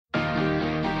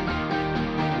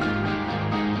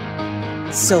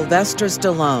Sylvester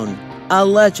Stallone, a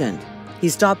legend. He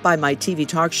stopped by my TV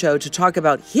talk show to talk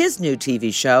about his new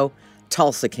TV show,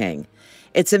 Tulsa King.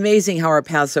 It's amazing how our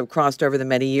paths have crossed over the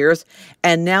many years,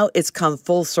 and now it's come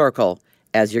full circle,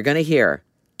 as you're going to hear.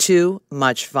 Too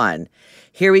much fun.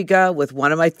 Here we go with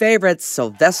one of my favorites,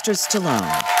 Sylvester Stallone.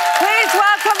 Please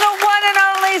welcome the one and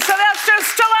only Sylvester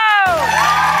Stallone!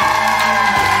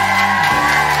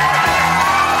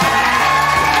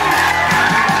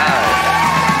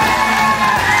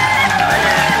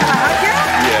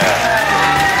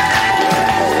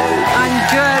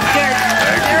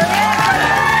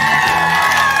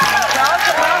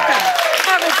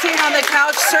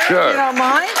 Sir, sure. You don't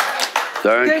mind?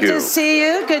 Thank you. Good to see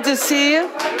you. Good to see you.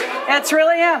 It's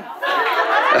really him.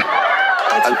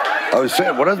 I was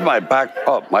saying, what is my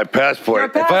my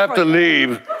passport? Your If I have to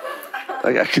leave,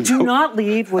 I can do not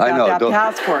leave without that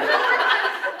passport.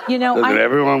 You know, doesn't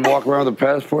everyone walk around with a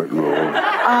passport?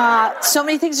 No. So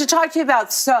many things to talk to you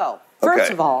about. So,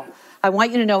 first of all, I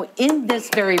want you to know, in this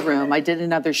very room, I did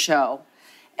another show,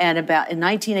 and in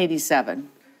 1987,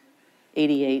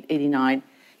 88, 89,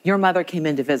 your mother came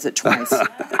in to visit twice.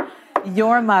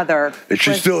 Your mother. Is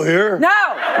she still here? No.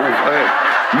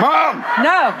 Mom!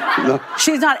 No.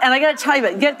 She's not. And I got to tell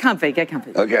you, get comfy.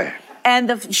 Okay.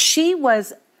 And she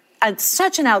was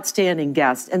such an outstanding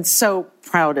guest and so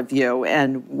proud of you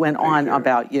and went on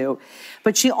about you.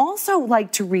 But she also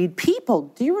liked to read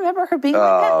people. Do you remember her being like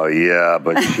that? Oh, yeah,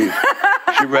 but she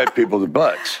read people's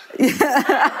butts. What?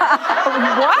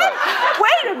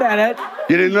 Wait a minute.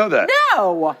 You didn't know that?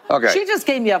 No. Okay. She just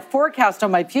gave me a forecast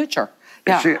on my future.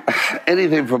 Yeah.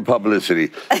 Anything from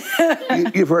publicity.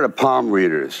 You've heard of palm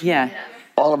readers. Yeah.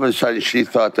 All of a sudden, she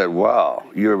thought that, wow,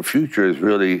 your future is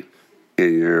really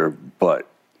in your butt.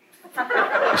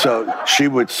 So she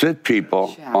would sit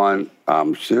people on,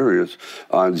 I'm serious,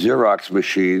 on Xerox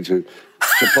machines, and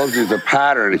supposedly there's a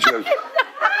pattern. And she goes,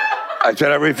 I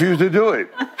said, I refuse to do it.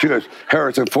 She goes,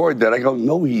 Harrison Ford did. I go,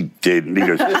 no, he didn't. He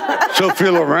goes,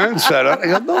 Sophia Loren said it. I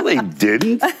go, no, they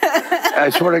didn't. I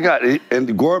swear to God. And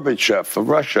Gorbachev of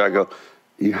Russia, I go,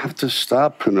 you have to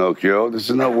stop, Pinocchio. This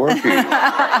is not working.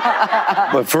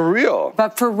 But for real.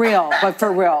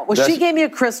 Well, she gave me a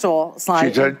crystal slide.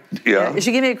 She said, yeah.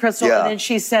 She gave me a crystal, and then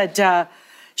she said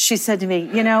to me,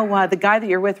 you know, the guy that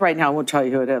you're with right now, I won't tell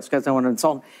you who it is because I want to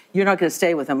insult him. You're not going to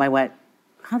stay with him. I went,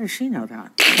 how does she know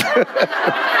that?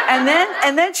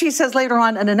 and then she says later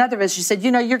on in another visit, she said,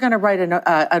 you know, you're going to write an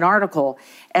article,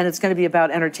 and it's going to be about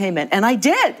entertainment. And I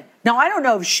did. Now, I don't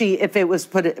know if it was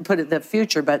put in the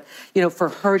future, but, you know, for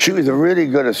her. She was a really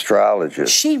good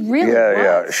astrologist. She really was.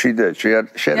 Yeah, she did. She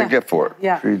had a gift for it.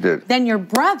 Yeah. She did. Then your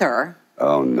brother.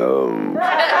 Oh, no.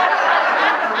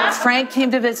 Frank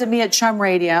came to visit me at Chum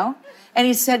Radio, and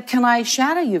he said, can I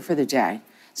shadow you for the day?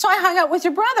 So I hung out with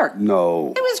your brother.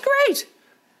 No. It was great.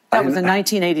 That was in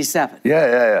 1987.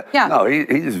 Yeah. No,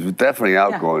 he's definitely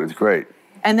outgoing. It's great.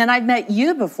 And then I'd met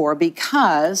you before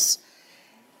because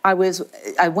I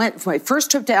went for my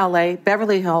first trip to LA,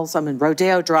 Beverly Hills. I'm in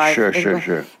Rodeo Drive.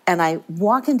 Sure. And I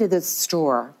walk into this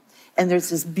store, and there's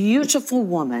this beautiful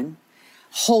woman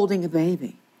holding a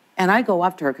baby. And I go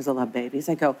up to her because I love babies.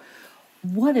 I go,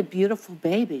 what a beautiful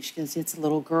baby. She goes, it's a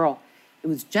little girl. It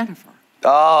was Jennifer.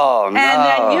 Oh, no. And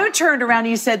then you turned around and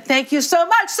you said, thank you so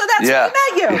much. So that's when I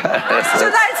met you. So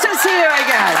nice to see you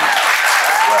again.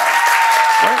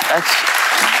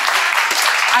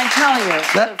 I'm telling you.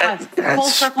 That's full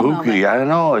circle spooky. moment. I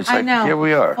know. It's like, here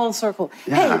we are. Full circle.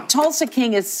 Yeah. Hey, Tulsa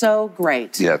King is so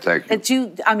great. Yeah, thank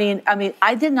you. I mean,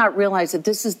 I did not realize that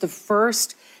this is the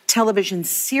first television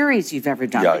series you've ever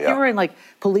done. Yeah. You were in like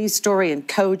Police Story and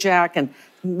Kojak and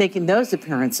making those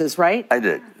appearances, right? I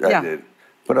did.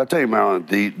 But I'll tell you, Marilyn,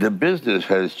 the business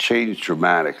has changed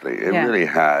dramatically. It really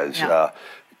has. Yeah.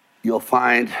 You'll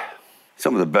find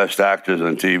some of the best actors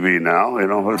on TV now, you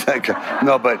know.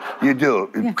 No, but you do,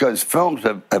 because films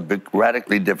have been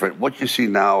radically different. What you see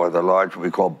now are the large, what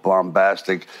we call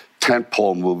bombastic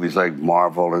tentpole movies like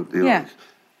Marvel and, you know,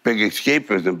 big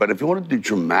escapism. But if you want to do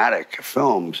dramatic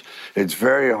films, it's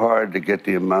very hard to get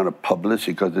the amount of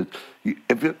publicity, because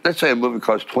let's say a movie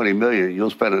costs $20 million,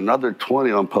 you'll spend another 20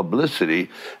 on publicity,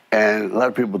 and a lot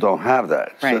of people don't have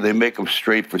that. Right. So they make them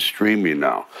straight for streaming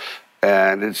now.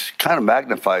 And it's kind of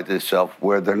magnified itself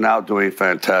where they're now doing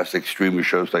fantastic streaming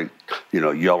shows like, you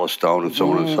know, Yellowstone and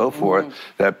so on and so forth,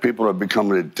 that people are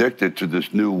becoming addicted to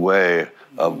this new way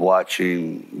of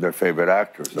watching their favorite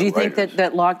actors. Do you think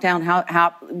that lockdown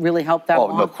really helped that?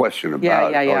 Oh, no question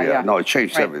about it. Yeah. No, it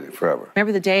changed everything forever.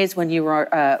 Remember the days when you were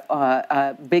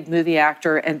a big movie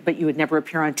actor, but you would never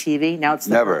appear on TV? Now it's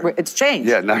never. It's changed.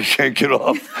 Yeah, now you can't get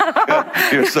off.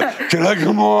 You're like, can I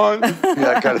come on? Yeah,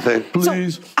 that kind of thing.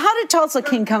 Please. So how did Tulsa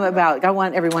King come about? I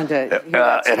want everyone to hear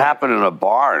that story. It happened in a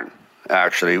barn,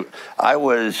 actually. I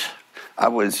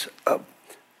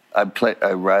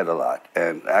ride a lot,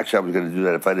 and actually I was going to do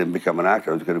that if I didn't become an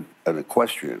actor. I was going to an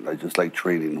equestrian. I just like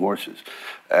training horses,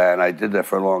 and I did that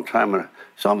for a long time. And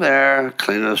so I'm there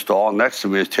cleaning the stall. Next to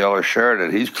me is Taylor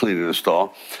Sheridan. He's cleaning the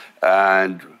stall,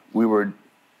 and we were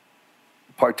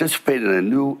participating in a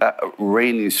new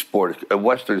reining sport, a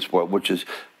Western sport, which is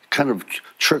kind of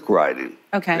trick riding.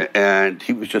 Okay. And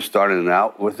he was just starting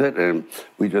out with it, and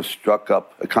we just struck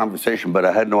up a conversation, but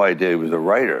I had no idea he was a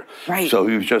writer. Right. So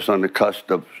he was just on the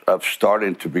cusp of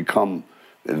starting to become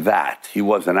that. He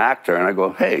was an actor, and I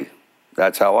go, hey,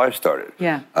 that's how I started.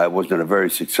 Yeah. I wasn't a very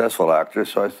successful actor,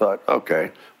 so I thought,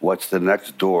 okay, what's the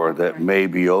next door that may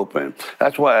be open?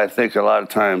 That's why I think a lot of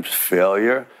times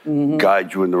failure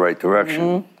guides you in the right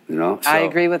direction. You know? I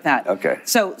agree with that. Okay.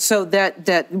 So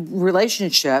that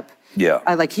relationship. Yeah.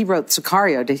 Like he wrote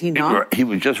Sicario, did he not? He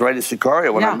was just writing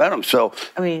Sicario when I met him. So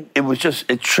I mean,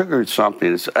 it triggered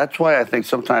something. That's why I think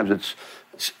sometimes it's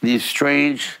these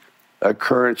strange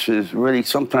occurrences really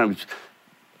sometimes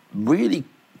really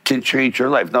can change your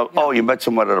life. Now, oh, you met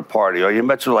someone at a party, or you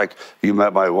met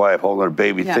my wife holding a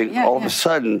baby. All of a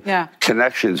sudden,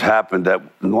 connections happen that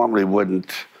normally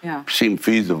wouldn't seem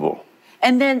feasible.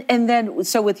 And then,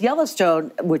 so with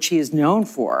Yellowstone, which he is known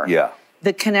for,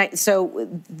 So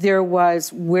there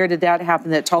was. Where did that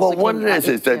happen? That Tulsa. Well, what it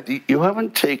is that you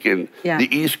haven't taken the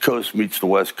East Coast meets the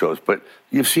West Coast, but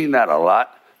you've seen that a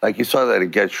lot. Like you saw that in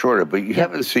Get Shorter, but you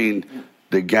haven't seen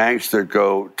the gangster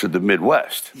go to the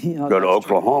Midwest, go to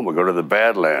Oklahoma, go to the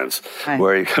Badlands,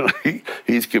 where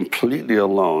he's completely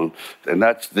alone, and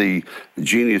that's the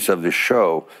genius of the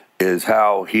show. Is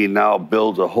how he now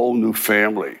builds a whole new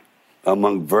family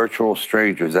among virtual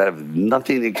strangers that have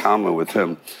nothing in common with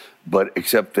him, but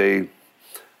except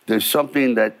there's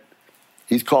something that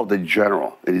he's called the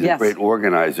general, and he's a great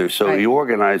organizer. So he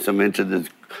organized them into this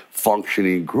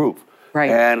functioning group. Right.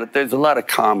 And there's a lot of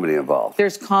comedy involved.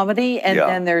 There's comedy, and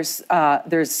then there's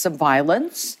some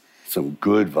violence. Some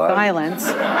good violence.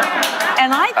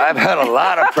 And I've had a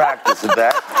lot of practice at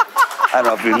that. I don't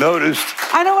know if you noticed.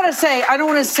 I don't want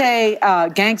to say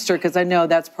gangster, because I know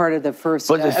that's part of the first.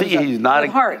 But the thing, he's not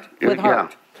with heart.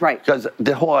 Right. Because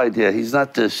the whole idea, he's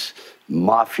not this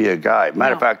mafia guy.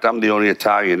 Matter of fact, I'm the only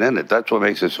Italian in it. That's what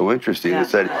makes it so interesting.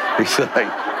 He's like, I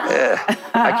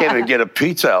can't even get a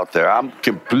pizza out there. I'm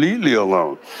completely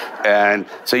alone. And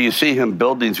so you see him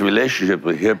build these relationships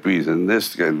with hippies and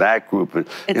this and that group. And,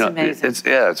 it's amazing.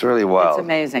 It's really wild. It's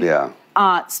amazing. Yeah.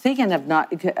 Speaking of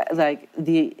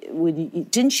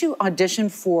didn't you audition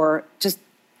for just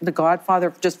The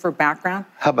Godfather just for background?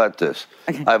 How about this?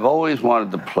 Okay. I've always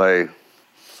wanted to play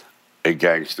a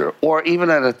gangster, or even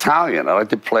an Italian. I like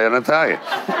to play an Italian.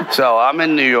 So I'm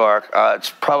in New York. It's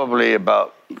probably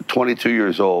about 22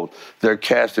 years old. They're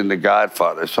casting The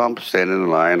Godfather. So I'm standing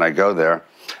in line. I go there,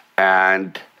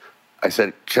 and I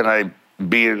said, can I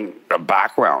be in a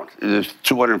background? There's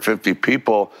 250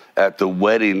 people at the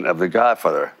wedding of The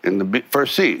Godfather in the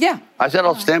first seat. Yeah. I said,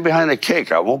 I'll stand behind the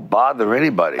cake. I won't bother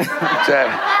anybody. I said,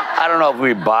 I don't know if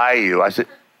we buy you. I said,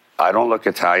 I don't look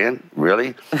Italian,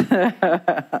 really?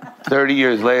 30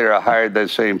 years later, I hired that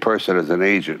same person as an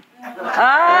agent. Well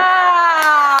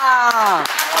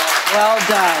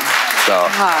done. So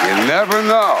you never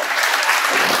know.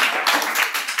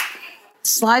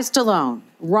 Sly Stallone,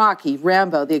 Rocky,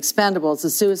 Rambo, The Expendables,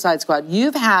 The Suicide Squad.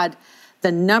 You've had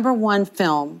the #1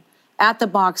 film at the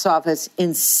box office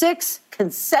in 6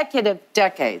 consecutive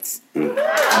decades. What is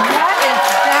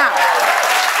that?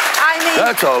 I mean,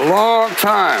 that's a long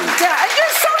time. Yeah,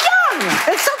 you're so young.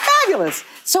 It's so fabulous.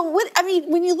 So,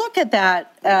 when you look at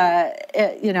that,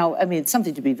 it's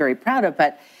something to be very proud of,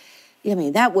 but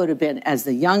that would have been, as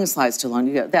the young Sly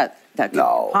Stallone, that could be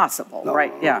possible,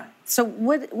 right? Yeah. So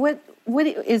what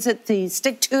is it, the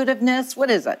stick-to-itiveness?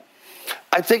 What is it?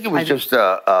 I think it was just,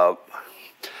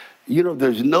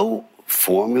 there's no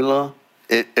formula.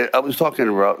 I was talking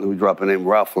to we dropped a name,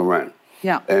 Ralph Lauren.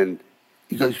 Yeah. And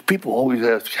because people always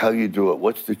ask how you do it,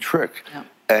 what's the trick? Yeah.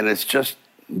 And it's just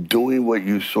doing what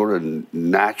you sort of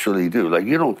naturally do. Like,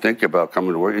 you don't think about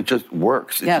coming to work. It just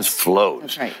works. It just flows.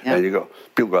 That's right. Yeah. And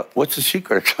people go, what's the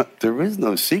secret? There is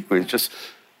no secret. It's just,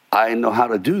 I know how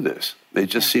to do this. It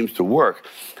just seems to work.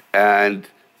 And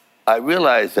I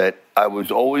realized that I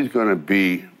was always going to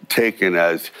be taken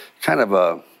as kind of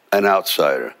an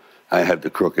outsider. I had the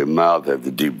crooked mouth, I have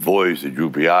the deep voice, the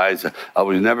droopy eyes. I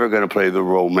was never going to play the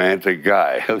romantic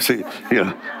guy.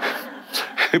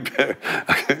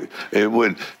 it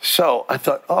would. So I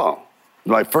thought,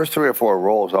 my first 3 or 4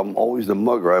 roles, I'm always the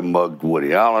mugger. I mugged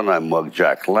Woody Allen, I mugged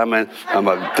Jack Lemmon, I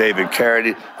mugged David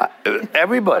Carradine,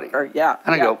 everybody. Yeah.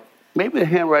 And I go, maybe the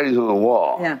handwriting's on the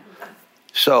wall. Yeah.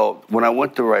 So when I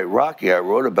went to write Rocky, I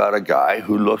wrote about a guy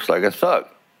who looks like a thug.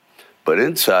 But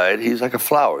inside, he's like a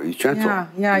flower. He's gentle.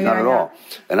 Not at all.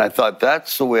 And I thought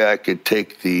that's the way I could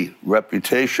take the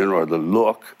reputation or the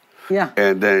look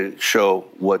and then show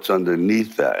what's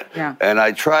underneath that. Yeah. And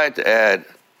I tried to add,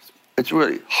 it's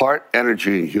really heart,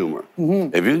 energy, and humor.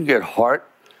 Mm-hmm. If you can get heart,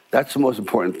 that's the most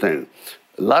important thing.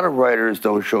 A lot of writers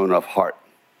don't show enough heart.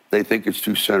 They think it's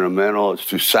too sentimental, it's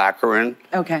too saccharine.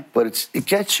 Okay. But it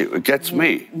gets you. It gets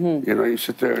me. Mm-hmm. You know, you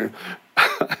sit there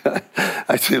and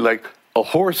I see like, a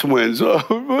horse wins. Oh,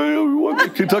 we won the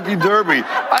Kentucky Derby.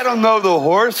 I don't know the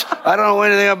horse. I don't know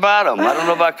anything about him. I don't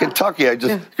know about Kentucky. I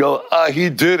just go, he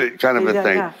did it, kind of a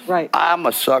thing. Yeah, right. I'm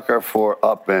a sucker for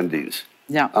upendings.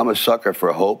 Yeah. I'm a sucker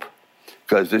for hope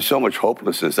because there's so much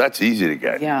hopelessness. That's easy to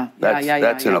get.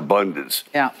 That's in abundance.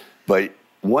 Yeah. But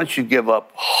once you give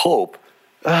up hope,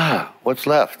 what's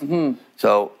left? Mm-hmm.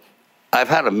 So I've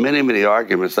had many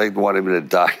arguments. They wanted me to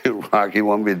die in Rocky,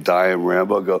 wanted me to die in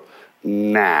Rambo. I go,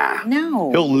 nah. No.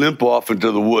 He'll limp off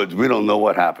into the woods. We don't know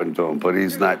what happened to him, but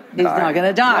he's not He's not going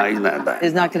to die. No, he's not dying.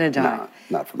 He's not going to die. No,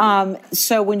 not for me.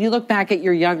 So when you look back at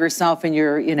your younger self and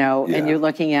you're, and you're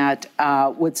looking at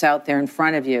what's out there in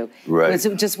front of you, was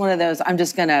it just one of those, I'm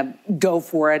just going to go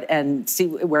for it and see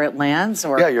where it lands?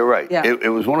 Or? Yeah, you're right. Yeah. It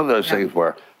was one of those things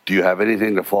where, do you have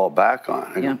anything to fall back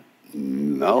on? I go,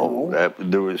 no.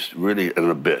 There was really an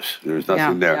abyss. There was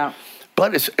nothing there. Yeah.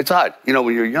 But it's odd. You know,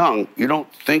 when you're young, you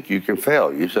don't think you can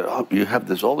fail. You say, you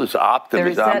have all this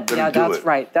optimism. I'm going to do it. That's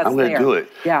right. That's I'm going to do it.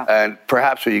 Yeah. And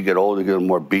perhaps when you get older, you get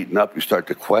more beaten up, you start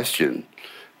to question.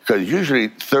 Because usually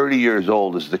 30 years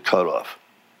old is the cutoff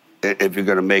if you're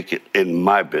going to make it in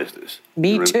my business.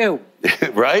 Me too.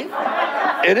 Right?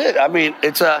 It is. I mean,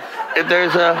 there's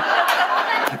a...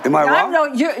 Am I wrong? No,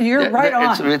 you're right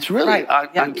on. It's really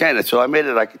uncanny. So I made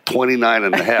it like 29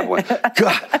 and a half. Went,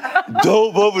 God,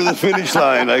 dove over the finish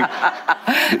line. Like,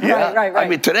 Right. I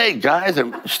mean, today, guys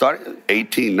are starting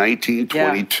 18, 19,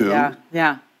 22.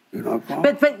 Yeah. You know,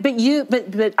 but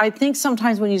I think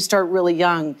sometimes when you start really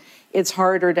young, it's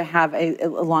harder to have a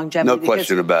longevity. No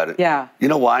question about it. Yeah. You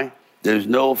know why? There's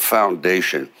no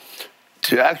foundation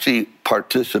to actually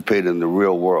participate in the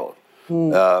real world.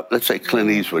 Let's say Clint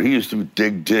Eastwood, he used to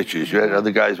dig ditches. You had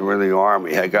other guys who were in the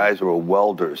army. You had guys who were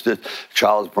welders.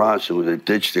 Charles Bronson was a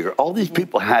ditch digger. All these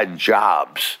people had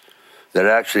jobs that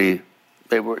actually,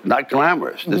 they were not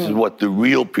glamorous. This is what the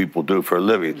real people do for a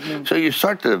living. So you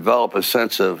start to develop a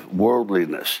sense of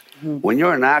worldliness. When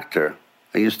you're an actor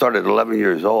and you start at 11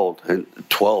 years old and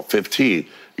 12, 15,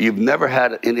 you've never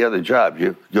had any other job.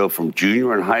 You go from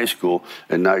junior in high school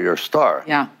and now you're a star.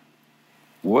 Yeah.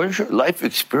 Where's your life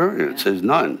experience? There's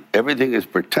none. Everything is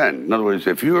pretend. In other words,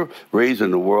 if you're raised in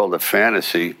the world of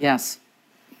fantasy,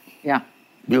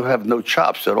 you have no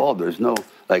chops at all. There's no,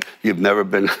 like, you've never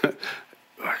been,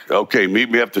 okay, meet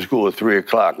me after school at 3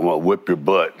 o'clock. I'm going to whip your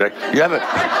butt. Like, you haven't,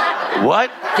 what?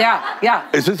 Yeah.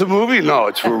 Is this a movie? No,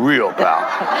 it's for real,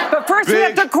 pal. But first we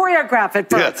have to choreograph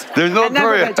it first. Yeah, there's no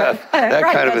choreograph. That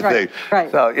kind of a thing. Right.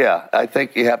 So, yeah, I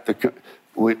think you have to...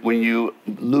 When you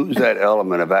lose that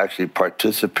element of actually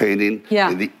participating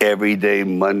in the everyday,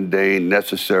 mundane,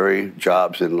 necessary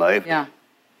jobs in life,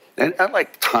 and I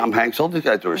like Tom Hanks, all these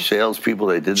guys were salespeople,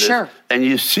 they did this, and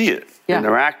you see it in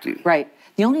their acting. Right.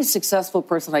 The only successful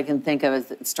person I can think of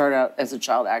that started out as a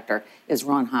child actor is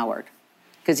Ron Howard,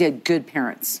 because he had good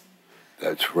parents.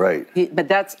 That's right. But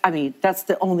that's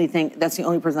the only thing, that's the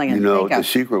only person I can think of. You know, the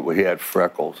secret was he had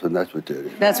freckles, and that's what did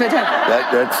it. That's what did it.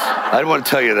 I didn't want to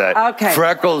tell you that. Okay.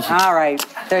 Freckles. All right.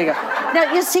 There you go.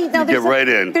 Now, you see, get right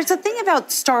in. There's a thing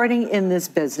about starting in this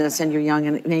business, and you're young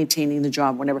and maintaining the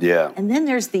job, whatever. Yeah. And then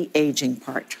there's the aging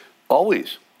part.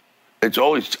 Always. It's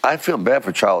always, I feel bad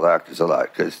for child actors a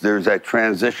lot because there's that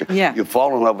transition. Yeah. You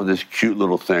fall in love with this cute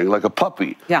little thing, like a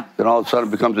puppy. Yeah. Then all of a sudden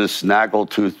it becomes this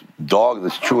snaggle-toothed dog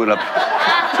that's chewing up,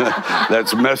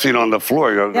 that's messing on the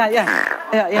floor. You go,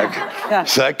 Yeah.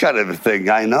 So that kind of a thing,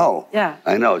 I know. Yeah.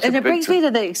 I know. It's and it brings me to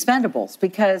the Expendables,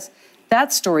 because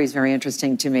that story is very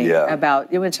interesting to me.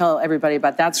 About, you want to tell everybody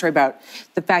about that story, about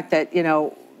the fact that,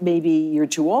 maybe you're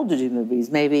too old to do movies.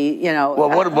 Maybe,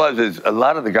 Well, what it was is a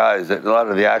lot of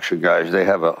the action guys, they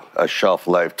have a shelf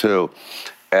life too.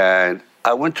 And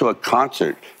I went to a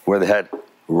concert where they had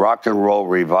rock and roll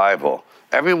revival.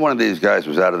 Every one of these guys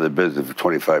was out of the business for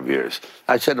 25 years.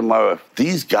 I said to my wife,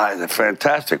 these guys are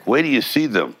fantastic. Wait till you see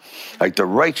them. Like the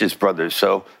Righteous Brothers.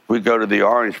 So we go to the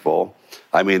Orange Bowl.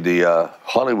 The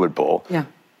Hollywood Bowl. Yeah.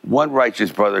 one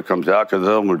righteous brother comes out because the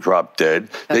other one dropped dead.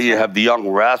 Then you have the young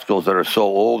rascals that are so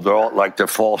old, they're all like their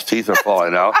false teeth are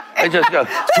falling out. They just got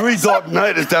 3 dark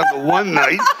nights down to 1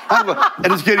 night.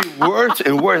 And it's getting worse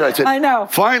and worse. I said, I know.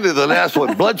 Finally, the last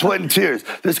one, blood, sweat, and tears.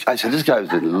 I said, this guy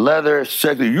was in leather,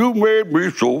 sexy. You made me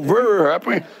so very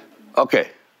happy. Okay.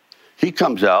 He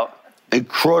comes out in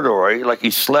corduroy, like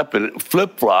he slept in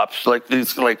flip-flops, like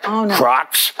these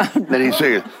Crocs. Then he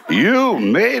says, you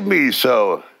made me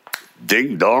so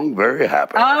ding dong, very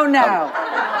happy. Oh, no.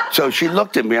 So she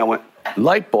looked at me. I went,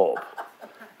 light bulb.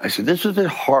 I said, this is a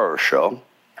horror show,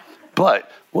 but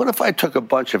what if I took a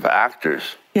bunch of actors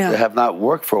that have not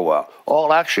worked for a while,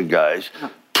 all action guys,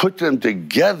 put them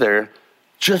together,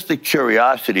 just the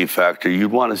curiosity factor.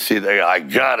 You'd want to see, I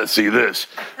got to see this.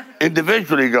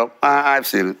 Individually, you go, I've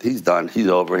seen it. He's done. He's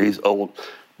over. He's old.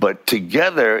 But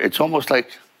together, it's almost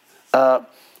like...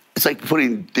 it's like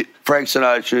putting Frank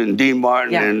Sinatra and Dean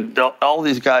Martin and all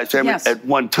these guys at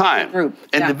one time. Group.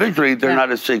 Individually, they're not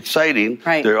as exciting.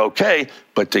 Right. They're okay.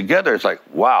 But together, it's like,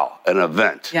 wow, an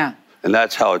event. Yeah. And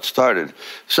that's how it started.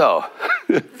 So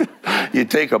you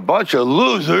take a bunch of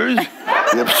losers,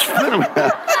 you split them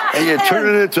out, and you turn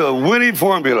it into a winning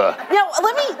formula. Now,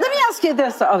 let me ask you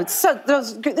this. Oh,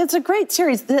 it's a great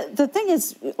series. The thing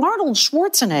is, Arnold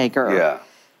Schwarzenegger. Yeah.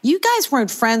 You guys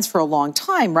weren't friends for a long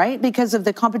time, right? Because of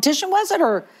the competition, was it?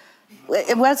 Or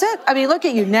was it? I mean, look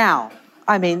at you now.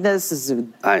 I mean, this is...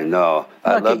 I know.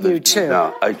 Look at you, too.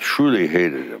 No, I truly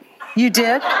hated him. You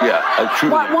did? Yeah, I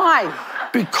truly... Why?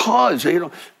 Because,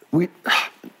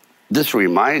 this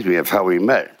reminds me of how we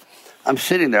met. I'm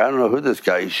sitting there, I don't know who this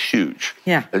guy is, huge.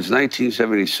 Yeah. It's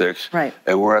 1976. Right.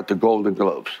 And we're at the Golden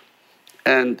Globes.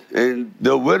 And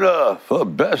the winner for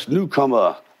Best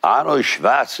Newcomer, Arnold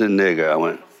Schwarzenegger. I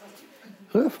went,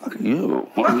 who the fuck are you?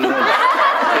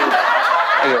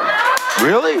 I go,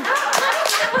 really?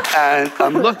 And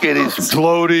I'm looking, he's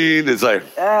gloating. It's like,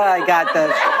 I got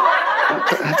this.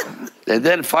 And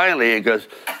then finally it goes,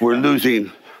 we're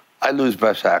losing. I lose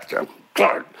Best Actor.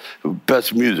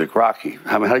 Best Music, Rocky.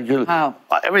 I mean, how did you? Oh.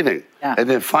 Everything. Yeah. And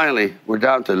then finally we're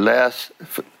down to last.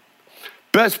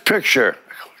 Best Picture.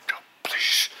 I go,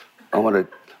 please. I want to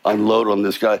unload on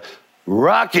this guy.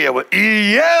 Rocky, I went,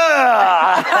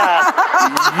 yeah!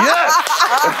 Yes!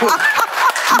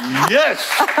 Yes!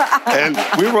 And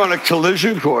we were on a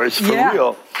collision course, for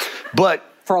real. But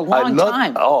for a long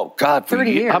time. Oh, God.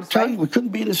 30 years, I'm telling you, we couldn't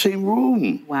be in the same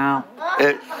room. Wow.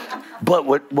 But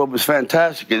what was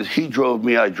fantastic is he drove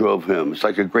me, I drove him. It's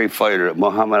like a great fighter,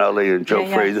 Muhammad Ali and Joe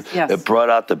Frazier, that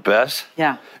brought out the best.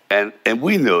 Yeah. And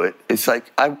we knew it. It's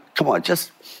like, come on,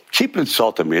 just keep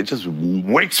insulting me. It just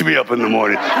wakes me up in the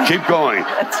morning. Keep going.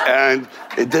 And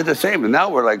it did the same. And now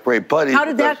we're like great buddies. How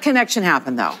did that connection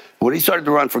happen, though? When he started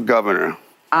to run for governor,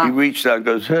 he reached out and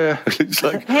goes, hey. It's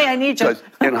like, hey, I need you.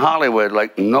 In Hollywood,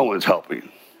 like, no one's helping,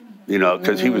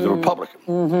 because he was a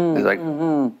Republican. He's like,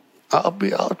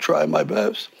 I'll try my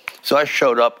best. So I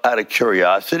showed up out of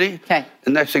curiosity. Okay.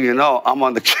 And next thing you know, I'm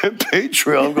on the campaign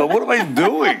trail. I'm going, what am I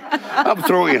doing? I'm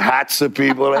throwing hats at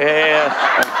people. Like,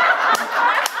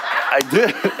 I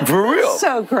did, for real.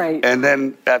 So great. And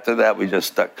then after that, we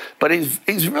just stuck. But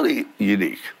he's really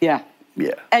unique. Yeah.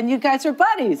 Yeah. And you guys are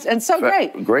buddies, and so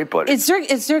great. Great buddies.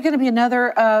 Is there going to be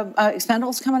another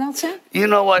Expendables coming out soon? You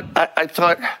know what? I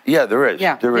thought, there is.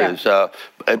 Yeah, there is.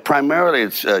 Primarily,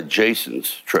 it's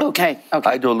Jason's trip. Okay.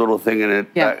 I do a little thing in it.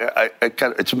 Yeah.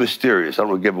 It's mysterious. I don't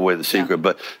want to give away the secret,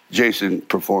 but Jason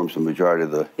performs the majority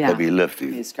of the heavy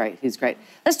lifting. He's great. He's great.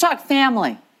 Let's talk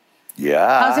family.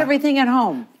 Yeah. How's everything at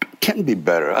home? Can be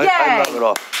better. Yay. I love it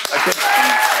all.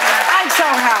 I'm so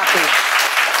happy.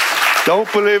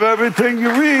 Don't believe everything you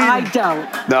read. I don't.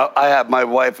 No, my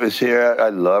wife is here. I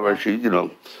love her. She,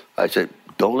 I said,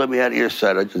 don't let me out of your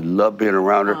sight. I just love being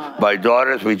around her. My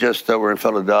daughters, we just were in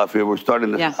Philadelphia. We're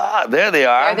starting to, there they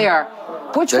are. There they are.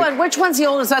 Which one's the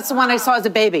oldest? That's the one I saw as a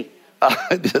baby.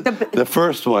 The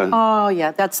first one. Oh,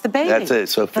 yeah, that's the baby. That's it,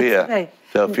 Sophia. That's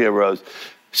Sophia Rose.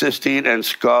 Sistine and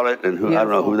Scarlett, and I don't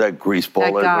know who that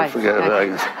greaseball is. Guy. I forget.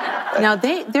 Now,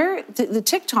 the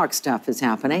TikTok stuff is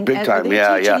happening. Big time, Are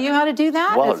they teaching you how to do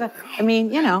that? Well,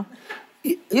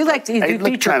 you like to do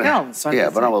feature films.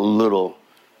 But I'm a little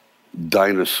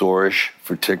dinosaurish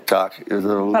for TikTok.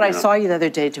 But I saw you the other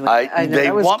day doing it.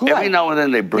 Every now and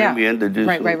then they bring me in to do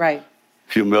some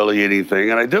humiliating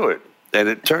thing, and I do it. And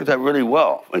it turns out really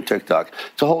well on TikTok.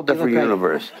 It's a whole different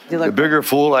universe. The bigger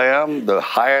fool I am, the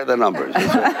higher the numbers.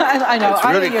 I know. It's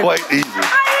really quite easy.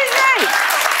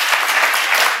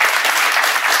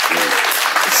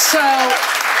 So,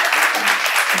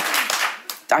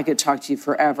 I could talk to you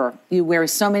forever. You wear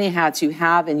so many hats. You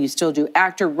have and you still do.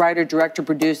 Actor, writer, director,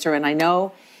 producer. And I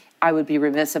know I would be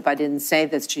remiss if I didn't say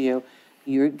this to you.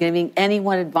 You're giving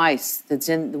anyone advice that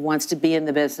wants to be in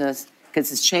the business,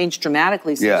 because it's changed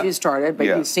dramatically since you started, but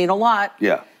you've seen a lot.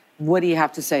 Yeah. What do you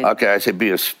have to say? Okay, I say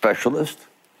be a specialist.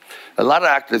 A lot of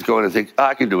actors go in and think,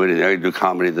 I can do anything. I can do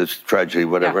comedy, this tragedy,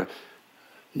 whatever. Yeah.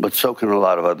 But so can a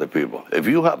lot of other people. If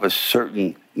you have a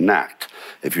certain knack,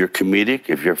 if you're comedic,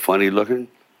 if you're funny looking,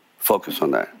 focus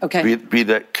on that. Okay. Be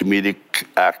that comedic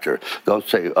actor. Don't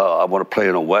say, oh, I want to play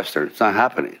in a Western. It's not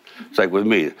happening. It's like with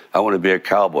me. I want to be a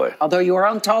cowboy. Although you are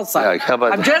on Tulsa. Yeah, how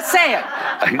about I'm just saying.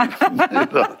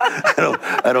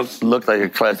 I don't look like a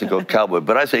classical cowboy,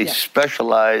 but I say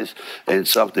specialize in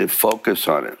something, focus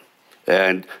on it.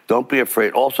 And don't be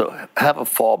afraid. Also, have a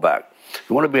fallback. If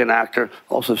you want to be an actor,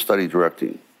 also study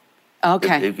directing.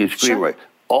 Okay. If you screenwrite,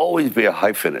 always be a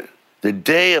hyphenate. The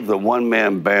day of the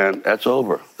one-man band, that's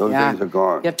over. Those days are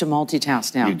gone. You have to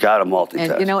multitask now. You got to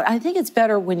multitask. And, I think it's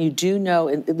better when you do know,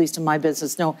 at least in my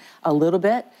business, know a little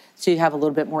bit, so you have a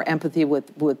little bit more empathy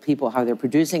with people, how they're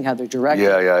producing, how they're directing.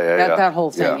 Yeah. That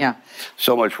whole thing, yeah.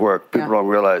 So much work. People don't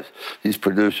realize these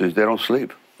producers, they don't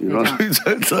sleep.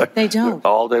 They don't.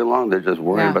 All day long, they're just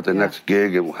worrying about the next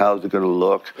gig and how's it going to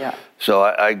look. Yeah. So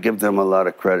I give them a lot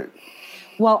of credit.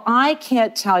 Well, I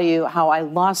can't tell you how I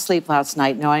lost sleep last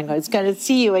night knowing I was going to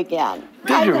see you again.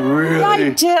 Did you really? I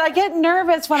did. I get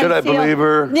nervous when Should I believe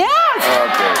her?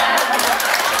 Yes. Okay.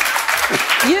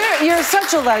 You're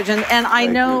such a legend, and I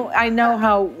know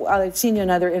how I've seen you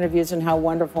in other interviews and how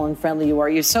wonderful and friendly you are.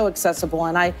 You're so accessible,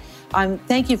 and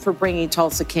thank you for bringing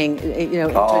Tulsa King, into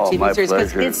a TV series,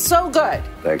 because it's so good.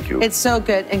 Thank you. It's so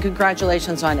good, and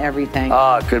congratulations on everything.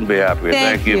 I couldn't be happier.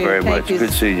 Thank you very much. You.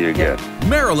 Good seeing you again.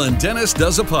 Marilyn Dennis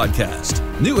Does a Podcast.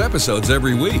 New episodes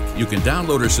every week. You can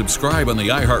download or subscribe on the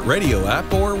iHeartRadio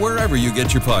app or wherever you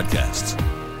get your podcasts.